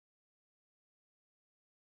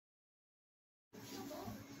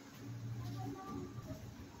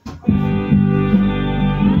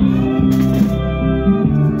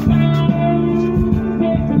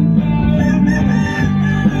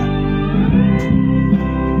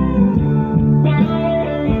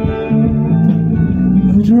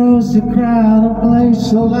loves to crowd and play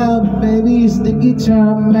so loud, baby, he's the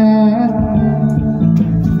guitar man.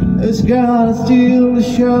 It's gonna steal the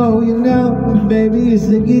show, you know, baby, he's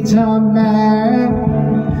the guitar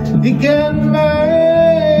man. He can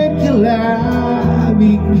make you laugh,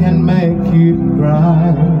 he can make you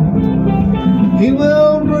cry. He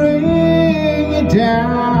will bring you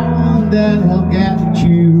down, then he'll get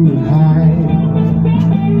you high.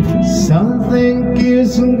 Something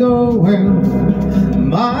isn't going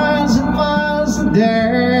miles and miles a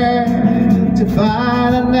day to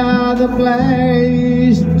find another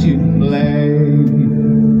place to play.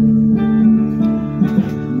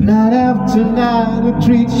 Night after night he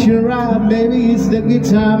treats you right, baby, he's the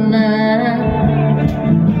guitar man.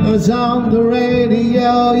 It's on the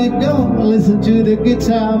radio, you go listen to the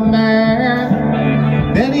guitar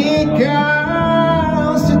man. Then he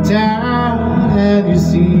comes to town and you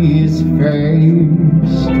see his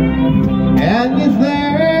face, and you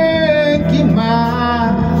think you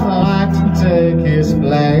might like to take his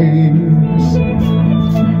place.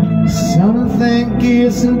 Something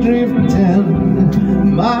isn't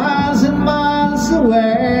drifting miles and miles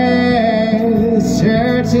away,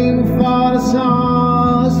 searching for the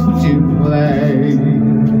songs to play.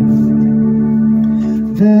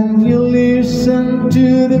 Then you listen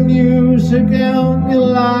to the music and you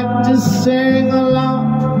like to sing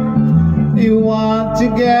along. You want to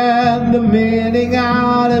get the meaning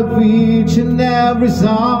out of each and every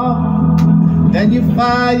song. Then you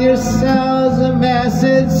find yourselves a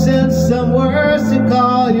message and some words to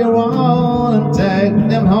call your own and take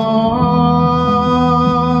them home.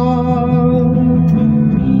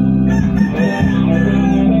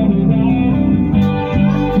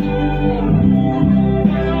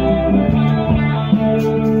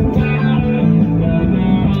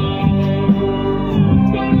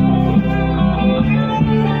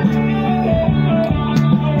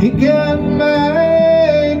 He can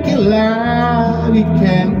make you laugh, he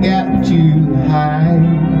can get you high.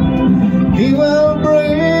 He will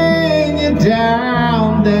bring you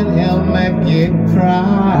down, then he'll make you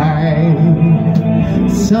cry.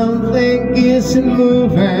 Something isn't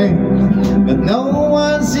moving, but no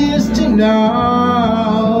one seems to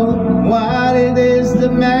know what it is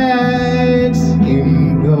that makes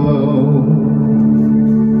him go.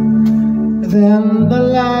 Then the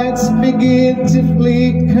lights begin to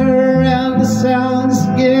flicker and the sound's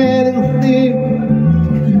getting thick.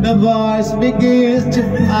 The voice begins to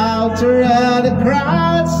falter and the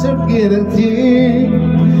crowds are getting thick.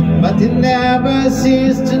 But he never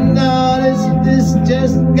seems to notice this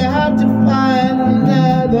just got to find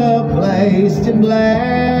another place to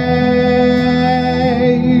play.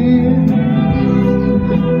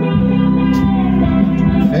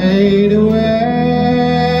 Fade away.